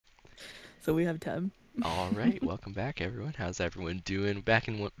So we have time. All right, welcome back, everyone. How's everyone doing? Back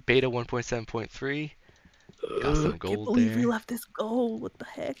in beta 1.7.3. Got some Can't gold believe we there. left this goal. What the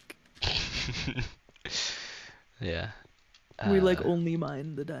heck? Yeah. We Uh, like only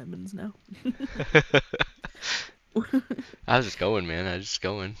mine the diamonds now. I was just going, man. I was just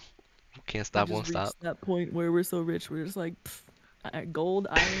going. Can't We stop, just won't stop. reached that point where we're so rich, we're just like, pff, gold,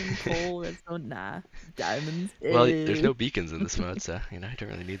 iron, coal, redstone, nah, diamonds. Well, there's Eh. no beacons in this mode, so you don't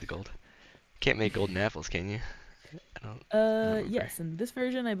really need the gold. Can't make golden apples, can you? I don't remember. Yes, in this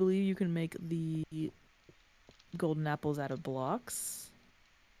version, I believe you can make the golden apples out of blocks.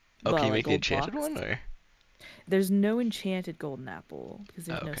 Oh, can Well, you like make the gold enchanted blocks. one, or? There's no enchanted golden apple because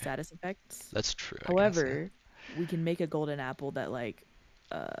Oh, there's no okay. status effects. That's true, I guess. Yeah. However, we can make a golden apple that like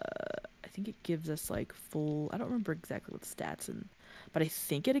I think it gives us like full I don't remember exactly what stats and but I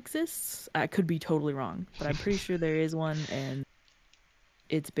think it exists. I could be totally wrong, but I'm pretty sure there is one and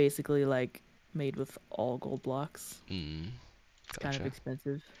it's basically like made with all gold blocks. Hmm. It's kind of Gotcha.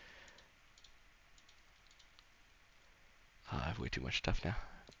 expensive. Oh, I have way too much stuff now.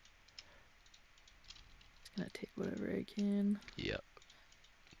 Just gonna take whatever I can. Yep.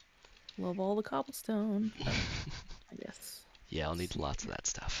 Love all the cobblestone. I guess. Yeah, I'll Let's need see lots of here. that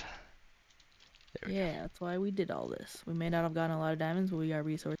stuff. There we Yeah, that's why we did all this. We may not have gotten a lot of diamonds, but we got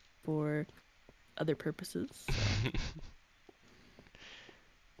resources for other purposes. So go.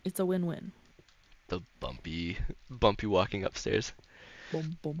 it's a win-win. The bumpy walking upstairs.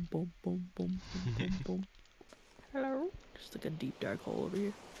 Boom, boom, boom, boom, boom, boom, boom, boom. Hello. Just like a deep dark hole over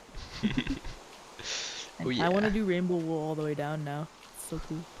here. Oh And I want yeah. to do rainbow wool all the way down now. It's so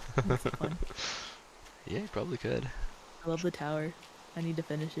cool. It's so fun. Yeah, you probably could. I love the tower. I need to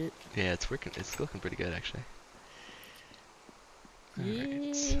finish it. Yeah, it's working. It's looking pretty good actually. All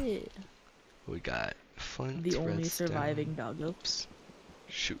right. Yeah. We got The flint, only redstone. surviving doggo. Oops.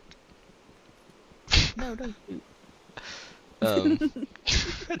 Shoot. No, don't shoot. Um,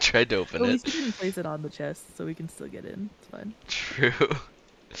 I tried to open At it. least you didn't place it on the chest, so we can still get in. It's fine. True.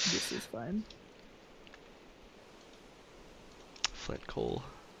 This is fine. Flint coal.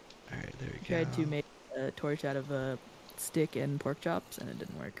 All right, there we go. Tried to make a torch out of a stick and pork chops, and it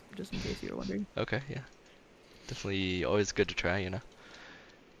didn't work. Just in case you were wondering. Okay, yeah. Definitely always good to try, you know.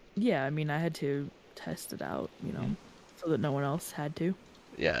 Yeah, I mean, I had to test it out, Mhm. so that no one else had to.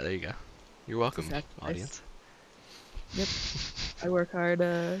 Yeah, there you go. You're It's a welcome, sacrifice. audience. Yep. I work hard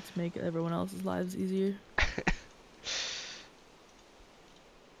to make everyone else's lives easier.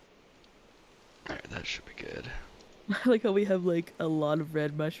 Alright, that should be good. I like how we have like a lot of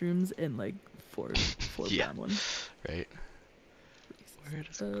red mushrooms and like four Yeah, brown ones. right? Where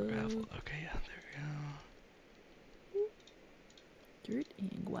does gravel? Okay, yeah, there Dirt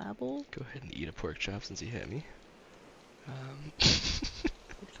and gravel. we go. Go ahead and eat a pork chop since you hit me. Um,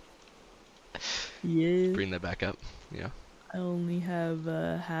 Yeah. bring that back up, you know. I only have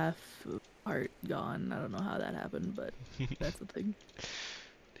half part gone. I don't know how that happened, but that's the thing.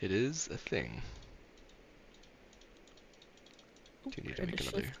 It is a thing. Oop, Do need to tried make to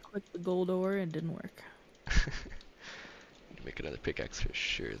another. shift click the gold ore and didn't work. Need to make another pickaxe for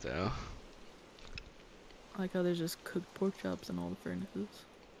sure, though. I like how there's just cooked pork chops in all the furnaces.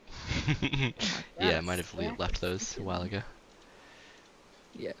 Oh my Yeah, god, I a might have stack of left those a while freaking... ago.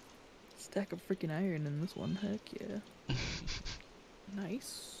 Yeah. Stack of freaking iron in this one. Heck yeah.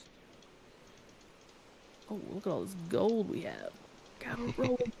 Nice. Oh, look at all this gold we have. Gotta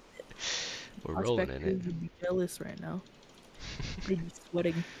roll. We're Our rolling in it. spectators would be jealous right now. They'd be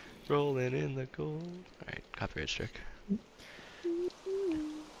sweating. Rolling in the gold. Alright, copyright strike.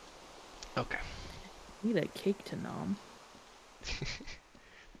 Okay. Need a cake to nom.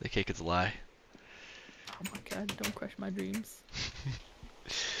 The cake is a lie. Oh my god, don't crush my dreams.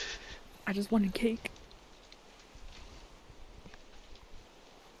 I just wanted cake.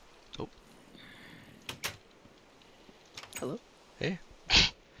 Oh. Hello? Hey.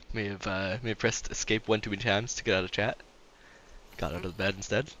 May have pressed escape one too many times to get out of chat. Got out of the bed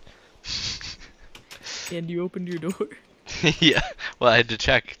instead. And you opened your door. Yeah. Well, I had to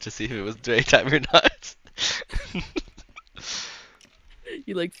check to see if it was daytime or not.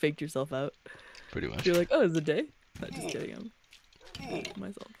 You like faked yourself out. Pretty much. You're like, oh, it's a day? Not just kidding. I'm doing it to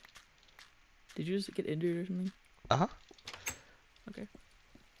myself. Did you just get injured or something? Uh-huh. Okay.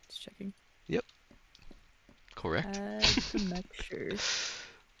 Just checking. Yep. Correct. To make sure.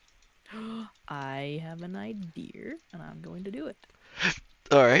 I have an idea, and I'm going to do it.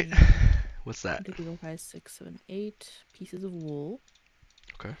 Alright. What's that? 1, 2, 3, 4, 5, 6, 7, 8 pieces of wool.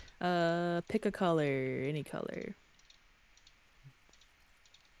 Okay. Pick a color, any color.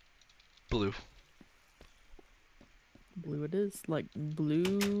 Blue. Blue it is. Like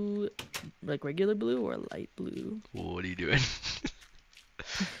blue like regular blue or light blue? What are you doing?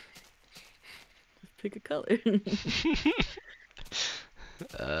 Pick a color.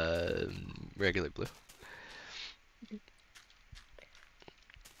 Regular blue.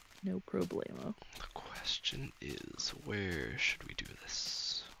 No problemo. The question is, where should we do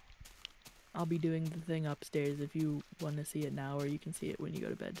this? I'll be doing the thing upstairs if you want to see it now, or you can see it when you go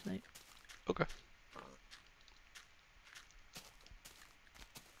to bed tonight. Okay.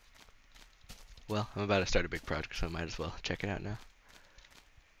 Well, I'm about to start a big project, so I might as well check it out now.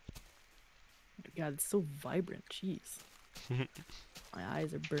 God, it's so vibrant. Jeez. My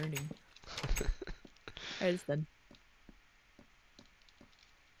eyes are burning. Alright, it's done.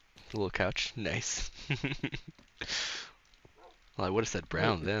 A little couch. Nice. Well, I would have said Right.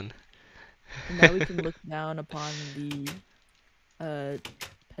 brown then. And now we can look down upon the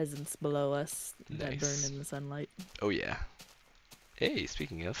peasants below us that burn Nice. in the sunlight. Oh yeah. Hey,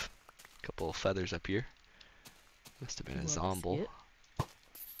 speaking of, a couple of feathers up here. Must have been a Love to see zomble. it.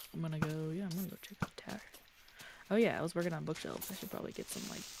 I'm gonna go check out the tower. Oh yeah, I was working on bookshelves. I should probably get some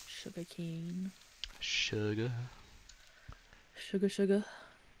like sugar cane. Sugar. Sugar.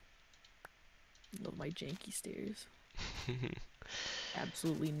 Love my janky stairs.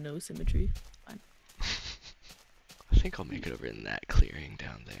 Absolutely no symmetry. Fine. I think I'll make it over in that clearing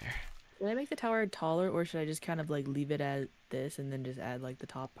down there. Should I make the tower taller, or should I just kind of like leave it at this and then just add like the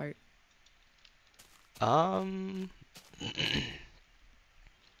top part?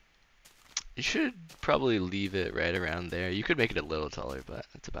 You should probably leave it right around there. You could make it a little taller, but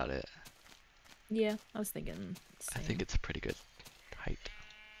that's about it. Yeah, I was thinking I same. think it's a pretty good height.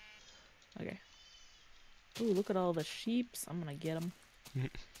 Okay. Ooh, look at all the sheeps. I'm gonna get them.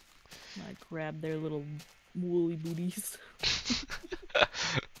 I grab their little woolly booties.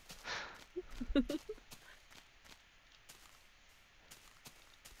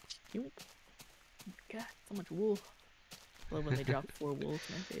 Cute. God, so much wool. Love when they drop 4 wool. It's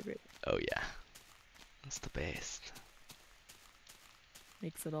my favorite. Oh yeah, that's the best.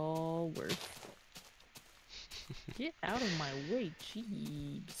 Makes it all worth. Get out of my way,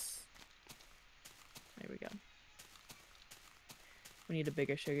 jeebs. There we go. We need a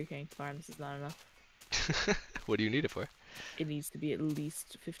bigger sugarcane farm. This is not enough. What do you need it for? It needs to be at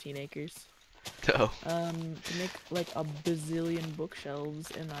least 15 acres. Oh. To make like a bazillion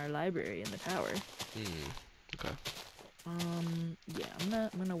bookshelves in our library in the tower. Okay. Yeah,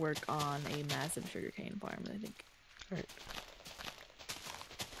 I'm gonna work on a massive sugarcane farm, I think. Alright.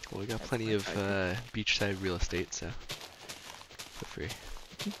 Well, we got That's plenty my of target. beachside real estate, so feel free.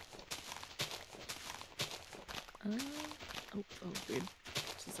 Oh, weird.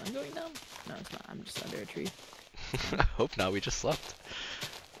 Is the sun going down? No, it's not. I'm just under a tree. I hope not, we just slept.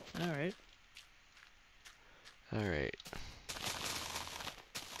 Alright. Alright.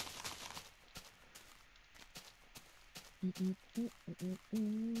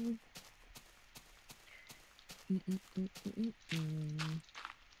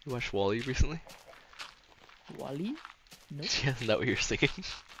 You watched Wall-E recently? Wally? Nope. Yeah, isn't that what you're singing?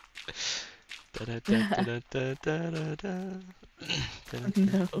 No.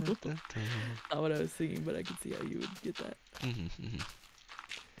 Not what I was singing, but I could see how you would get that.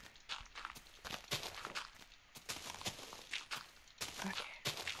 Okay.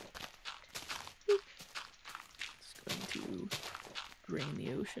 Just going to drain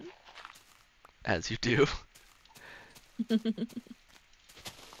the ocean. As you do. You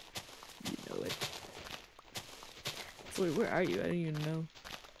know it. So wait, where are you? I don't even know.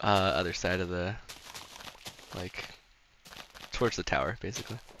 Other side of the, like, towards the tower,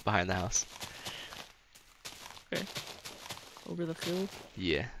 basically. Behind the house. Okay. Over the hill.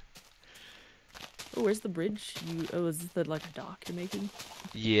 Yeah. Oh, where's the bridge? Oh, is this the, like, a dock you're making?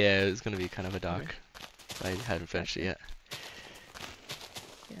 Yeah, it was gonna be kind of a dock. Okay. But I hadn't finished it yet.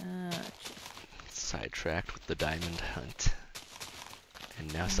 Gotcha. Sidetracked with the diamond hunt.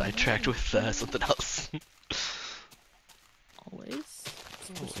 And now sidetracked with something else. Always.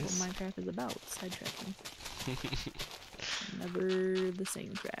 That's Always. what Minecraft is about. Sidetracking. Never the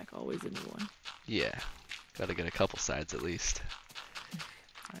same track. Always a new one. Yeah. Gotta get a couple sides at least.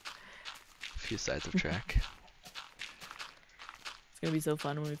 Alright. A few sides of track. It's gonna be so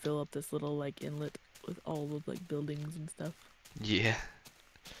fun when we fill up this little, like, inlet with all of, like, buildings and stuff. Yeah.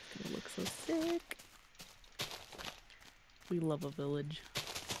 It's gonna look so sick. We love a village.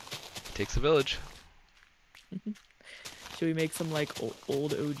 Takes a village. Should we make some, like,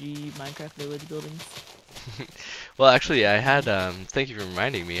 old OG Minecraft village buildings? Well, actually, I had, thank you for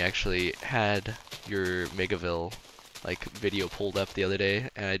reminding me, I actually had your Megaville, like, video pulled up the other day,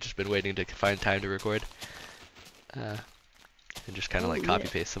 and I just been waiting to find time to record. and just kind of Oh like copy yeah.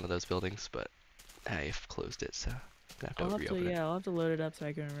 paste some of those buildings, but I've closed it, so I'm gonna have to reopen it. I'll have to load it up so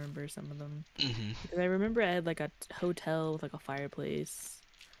I can remember some of them. Hmm. Because I remember I had like a hotel with like a fireplace.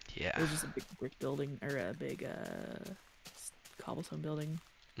 It Yeah. was just a big brick building or a big cobblestone building.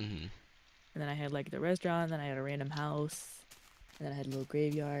 Hmm. And then I had like the restaurant, and then I had a random house, and then I had a little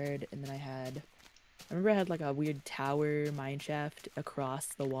graveyard, and then I remember I had like a weird tower mine shaft across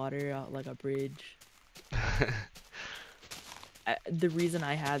the water, like a bridge. The reason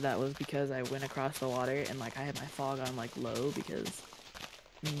I had that was because I went across the water and like I had my fog on like low because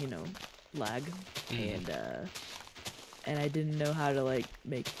you know lag Hmm. and I didn't know how to like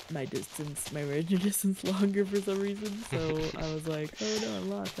make my range distance longer for some reason. So I was like, oh no, I'm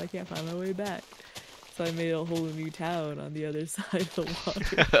lost. I can't find my way back. So I made a whole new town on the other side of the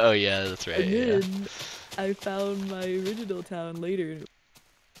water. Oh yeah, that's right. And Yeah. then I found my original town later,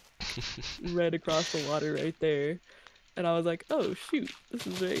 right across the water right there. And I was like, oh shoot, this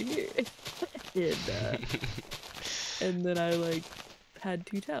is right here. and uh and then I like had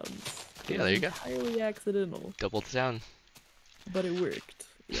two towns. It Yeah, was there you go. entirely accidental, Double the town. but it worked.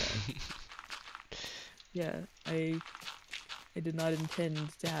 Yeah. Yeah. I did not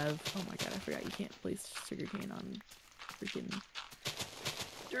intend to have. Oh my god, I forgot you can't place sugarcane on freaking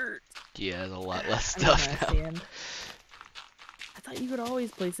dirt. Yeah, there's a lot less I mean, stuff now. sand. I thought you could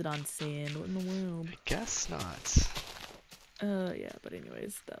always place it on sand. What in the world? I guess not. Yeah, but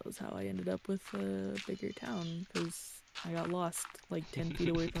anyways, that was how I ended up with a bigger town because I got lost like 10 feet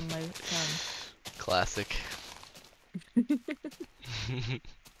away from my town. Classic.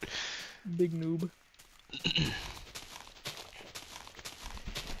 Big noob.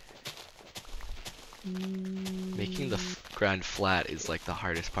 Making the ground flat is like the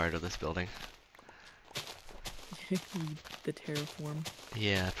hardest part of this building. The terraform.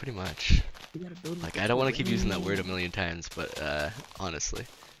 Yeah, pretty much. You gotta build with Like, the I don't want to keep using that word a terrain. million times, but honestly.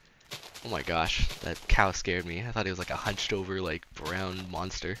 Oh my gosh, that cow scared me. I thought he was like a hunched over, like, brown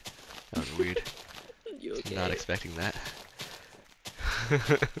monster. That was weird. You Was not okay? expecting that.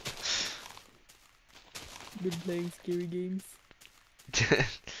 Been playing scary games.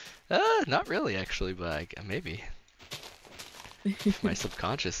 Not really, actually, but maybe. My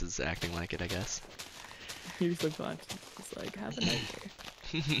subconscious is acting like it, I guess. Your subconscious is like, have a nightmare.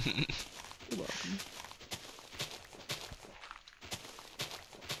 You're welcome.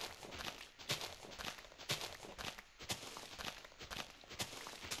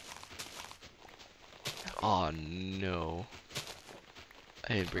 Okay. Oh no.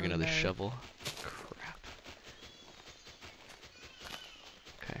 I didn't bring Oh another no. shovel. Crap.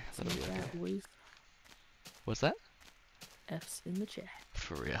 Okay, F's in that'll the be okay. chat, boys. What's that? F's in the chat.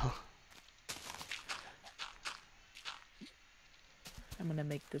 For real. I'm gonna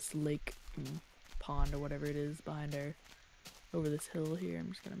make this lake pond or whatever it is behind our over this hill here.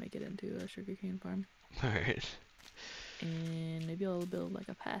 I'm just gonna make it into a sugarcane farm. Alright. And maybe I'll build like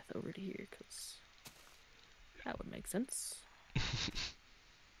a path over to here because that would make sense.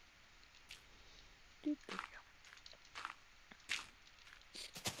 There we go.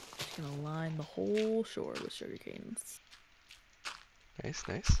 Just gonna line the whole shore with sugarcanes. Nice,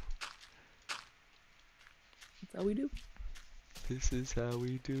 nice. That's how we do. This is how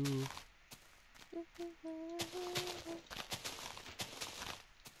we do.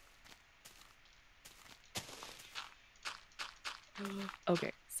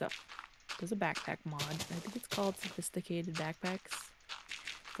 Okay, so there's a backpack mod. I think it's called Sophisticated Backpacks.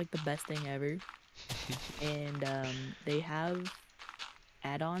 It's like the best thing ever. And they have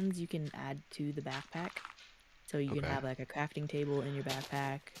add-ons you can add to the backpack. So you can Okay. have like a crafting table in your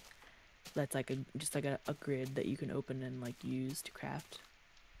backpack. That's like just like a grid that you can open and like use to craft.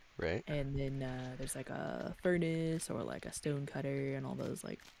 Right. And then there's like a furnace or like a stone cutter and all those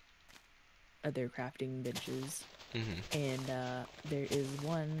like other crafting benches. Mm-hmm. And there is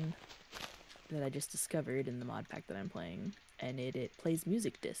one that I just discovered in the mod pack that I'm playing, and it plays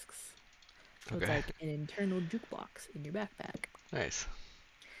music discs. So it's Okay. like an internal jukebox in your backpack. Nice.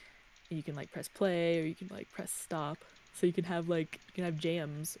 And you can like press play or you can like press stop. So you can have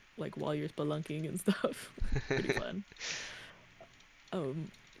jams like while you're spelunking and stuff. Pretty fun.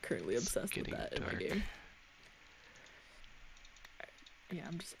 I'm currently It's obsessed with getting that in my dark. game. Yeah,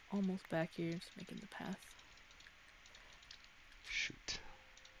 I'm just almost back here, just making the path. Shoot.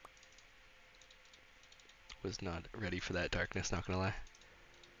 Was not ready for that darkness, not gonna lie.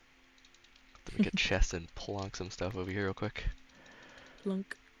 Let me get chest and plonk some stuff over here real quick.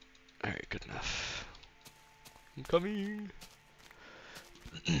 Plunk. Alright, good enough. I'm coming!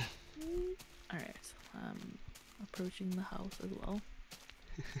 Alright, I'm approaching the house as well.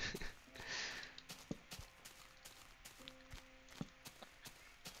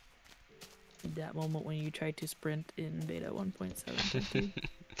 That moment when you tried to sprint in beta 1.7.2.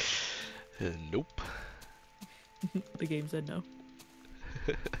 Nope. The game said no.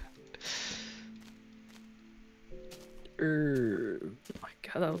 Oh my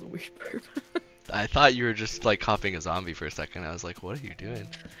god, that was a weird burp. I thought you were just like hopping a zombie for a second. I was like, what are you doing?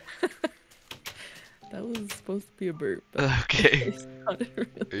 That was supposed to be a burp, but Okay. it sounded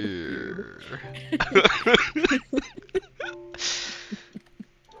really weird.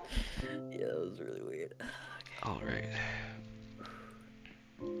 Yeah, that was really weird. All right.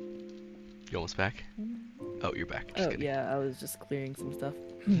 You almost back? Oh, you're back. Just Oh kidding. yeah, I was just clearing some stuff.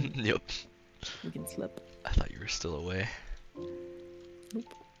 Yep. We can slip. I thought you were still away.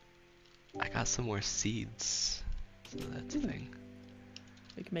 Nope. I got some more seeds. So that's a thing.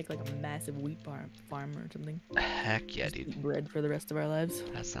 We can make like a massive wheat farm or something. Heck yeah, Just dude. eat bread for the rest of our lives.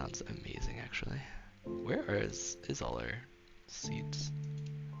 That sounds amazing, actually. Where is all our seeds?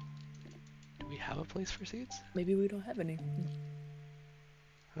 Do we have a place for seeds? Maybe we don't have any.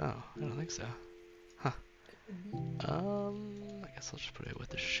 Oh, I don't think so. Huh. I guess I'll just put it with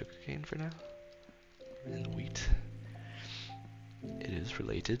the sugarcane for now. And the wheat. It is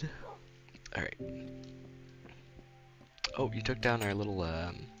related. Alright. Oh, you took down our little,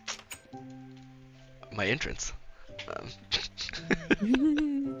 my entrance.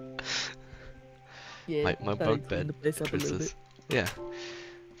 Yeah, my thought bunk I'd clean bed the place up a little bit. entrances. Yeah.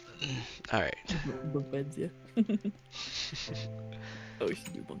 Alright. Bunk beds, yeah. Oh, we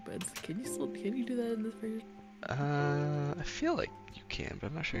should do bunk beds. Can you do that in this version? I feel like you can, but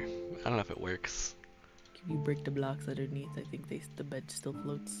I'm not sure. I don't know if it works. If you break the blocks underneath, I think the bed still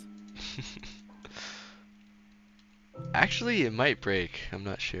floats. Actually, it might break. I'm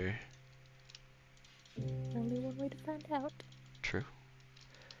not sure. Only one way to find out. True.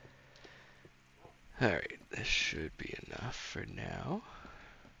 Alright, this should be enough for now.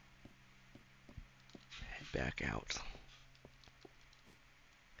 Head back out.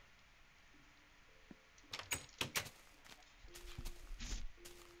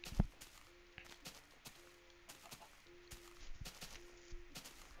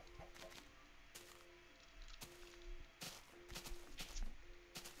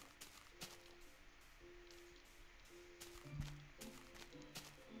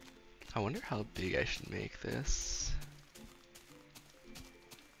 I wonder how big I should make this.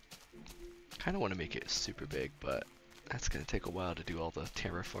 Kind of want to make it super big, but that's going to take a while to do all the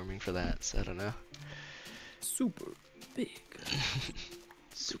terraforming for that, so I don't know. Super big.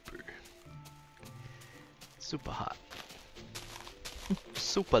 Super. Super hot.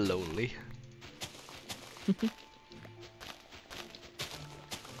 Super lonely.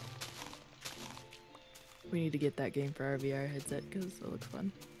 We need to get that game for our VR headset because it looks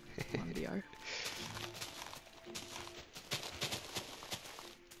fun on VR.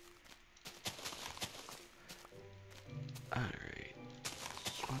 Alright.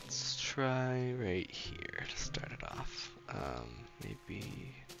 Let's try right here to start it off.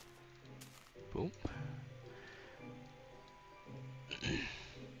 Maybe... Boom.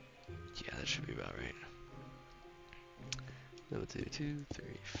 Yeah, that should be about right. We'll do 2, 3,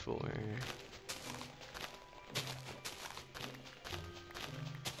 4.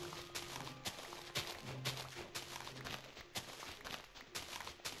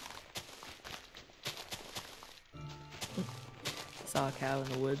 Saw a cow in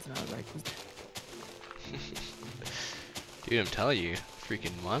the woods and I was like, Dude, I'm telling you,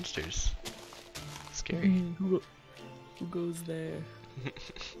 freaking monsters. Scary. who goes there?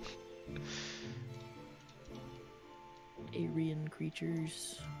 Aryan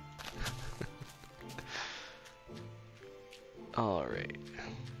creatures. Alright.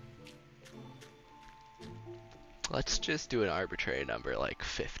 Let's just do an arbitrary number like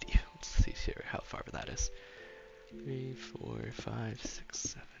 50. Let's see here how far that is. 3, 4, 5, 6,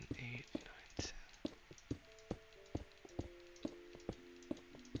 7, 8, 9, 10.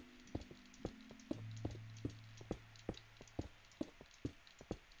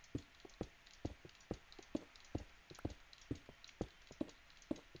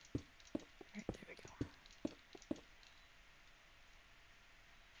 Alright, there we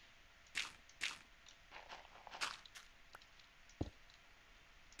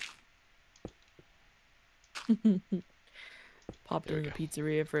go. Popped There we in the go.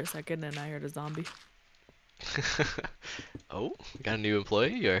 pizzeria for a second and I heard a zombie. Oh, got a new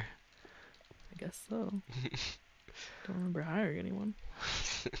employee or? I guess so. Don't remember hiring anyone.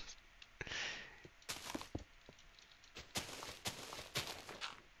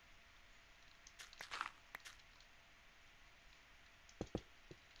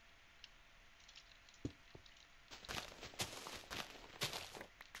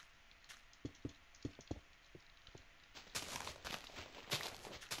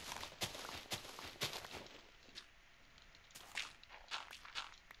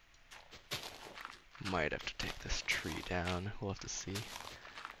 might have to take this tree down. We'll have to see.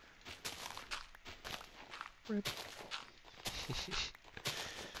 Rip.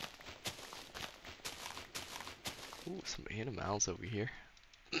 Ooh, some animals over here.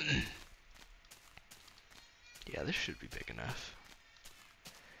 Yeah, this should be big enough.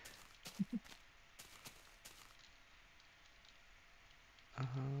 I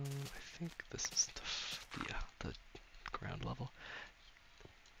think this is the ground level.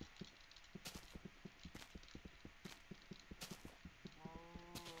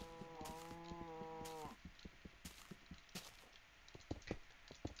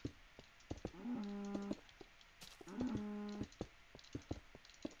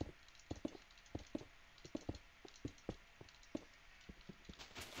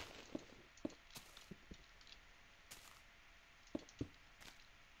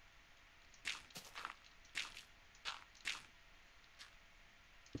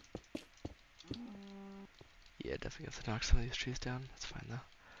 Yeah, definitely have to knock some of these trees down. That's fine though.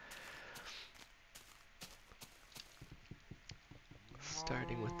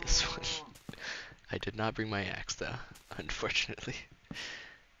 Starting with this one. I did not bring my axe though, unfortunately.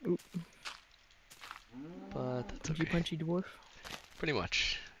 Oop. But that's Punchy okay. punchy dwarf. Pretty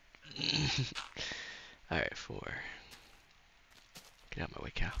much. Alright, 4. Get out my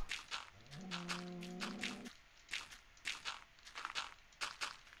way, cow.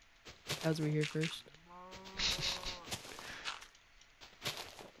 Cows were here first.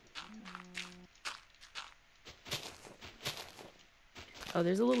 Oh,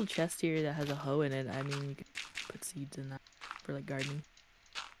 there's a little chest here that has a hoe in it. I mean, you could put seeds in that for like gardening.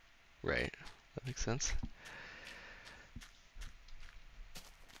 Right, that makes sense.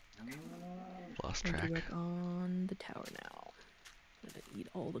 Lost Going to track. work on the tower now. I'm gonna eat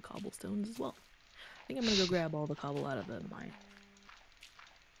all the cobblestones as well. I think I'm gonna go grab all the cobble out of the mine.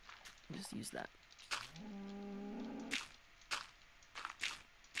 Just use that.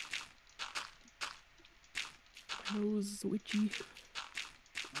 My nose is witchy.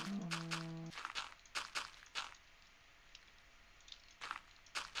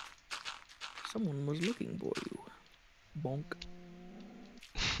 Someone was looking for you. Bonk.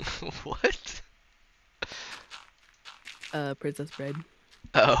 What? Princess bread.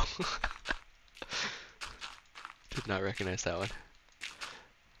 Oh. Did not recognize that one.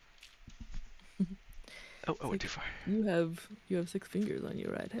 Oh, I It's went like too far. you have 6 fingers on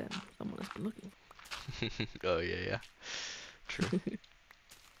your right hand. Someone has been looking Oh, yeah, yeah. True. for. I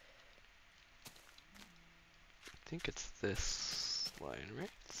think it's this line, right?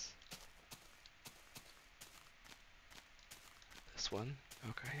 This one?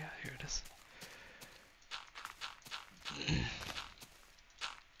 Okay, yeah, here it is.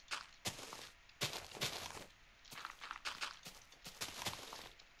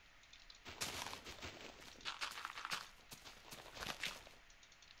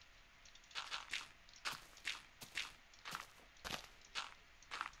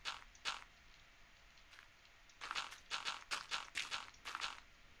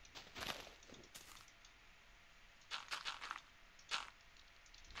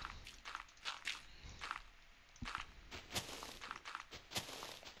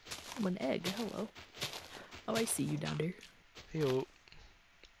 An egg. Hello. Oh, I see you down there. Yo.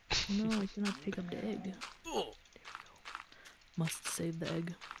 Oh no, I cannot pick up the egg. Oh. Must save the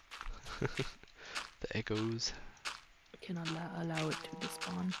egg. The echoes. I cannot allow it to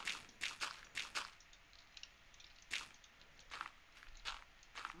despawn.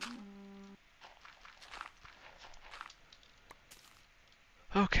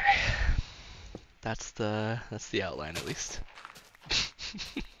 Okay. That's the outline at least.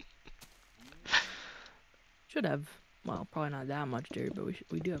 Should have, well, probably not that much dirt, but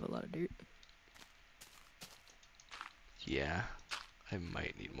we do have a lot of dirt. Yeah. I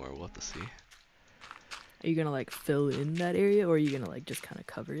might need more, we'll have to see. Are you gonna like fill in that area, or are you gonna like just kind of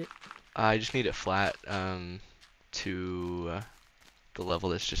cover it? I just need it flat to the level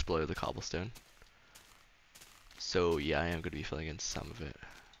that's just below the cobblestone. So yeah, I am going to be filling in some of it.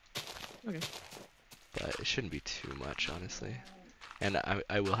 Okay. But it shouldn't be too much, honestly. And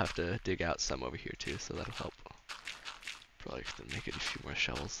I will have to dig out some over here too, so that'll help. Probably have to make it a few more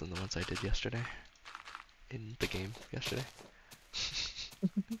shovels than the ones I did yesterday. In the game yesterday.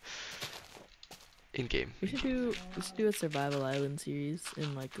 In game. We should do a survival island series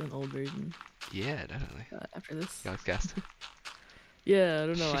in like an old version. Yeah, definitely. After this. Galaxy Cast. Yeah, I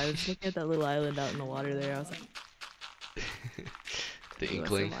don't know. I was looking at that little island out in the water there. I was like, The do a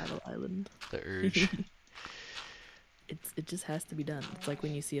inkling. survival island. The urge. It just has to be done. It's like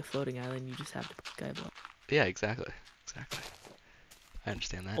when you see a floating island, you just have to put skyblock. Yeah, exactly. Exactly. I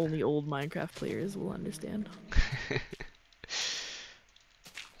understand that. Only old Minecraft players will understand.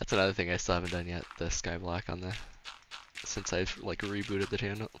 That's another thing I still haven't done yet, the skyblock on the since I've like rebooted the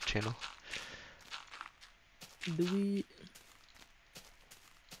channel. Do we?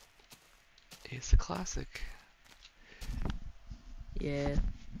 It's a classic. Yeah.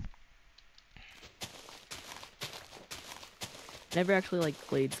 Never actually like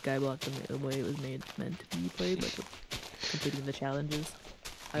played Skyblock the way it was meant to be played, like with completing the challenges.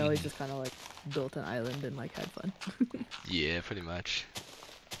 I always just kind of like built an island and like had fun. Yeah, pretty much.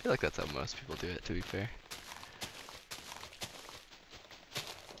 I feel like that's how most people do it, to be fair.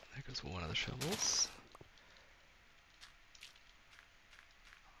 There goes one of the shovels.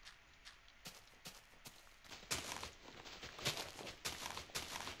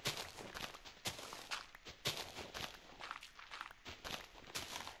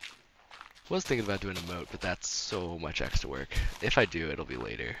 Was thinking about doing a moat, but that's so much extra work. If I do, it'll be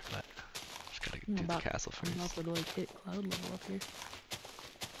later, but just gotta do the castle I'm about first. to like hit cloud level up here.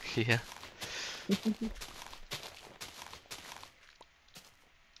 Yeah. It's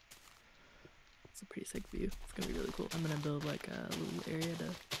a pretty sick view. It's gonna be really cool. I'm gonna build like a little area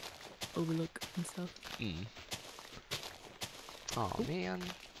to overlook and stuff. Oh man.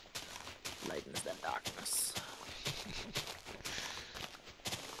 Lightens that darkness.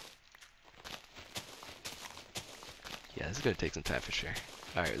 Yeah, this is gonna take some time for sure.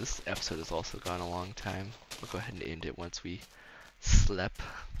 Alright, this episode has also gone a long time. We'll go ahead and end it once we slept.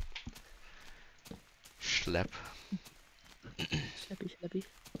 Schlep. Sheppy.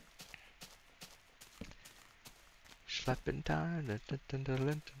 Schlepping time.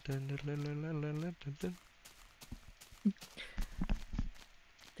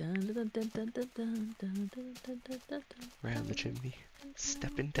 Round the chimney.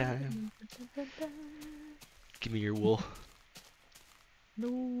 Stepping time. Give me your wool.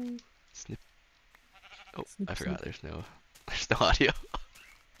 No. Snip. Oh, Snip, I forgot. snip. There's no audio.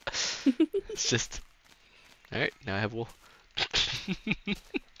 It's just. Alright, now I have wool.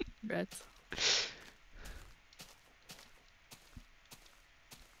 Rats.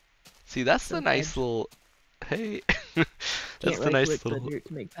 See, that's So the nice edge. little. Hey. That's Can't the right nice click the little. dirt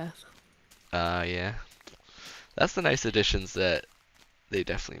to make path. Yeah. That's the nice additions that they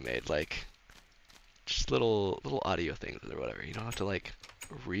definitely made. Like, just little audio things or whatever. You don't have to like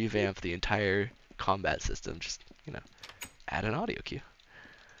revamp the entire combat system. Just add an audio cue.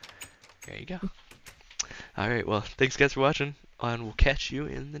 There you go. All right. Well, thanks guys for watching, and we'll catch you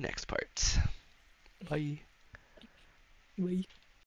in the next part. Bye. Wait.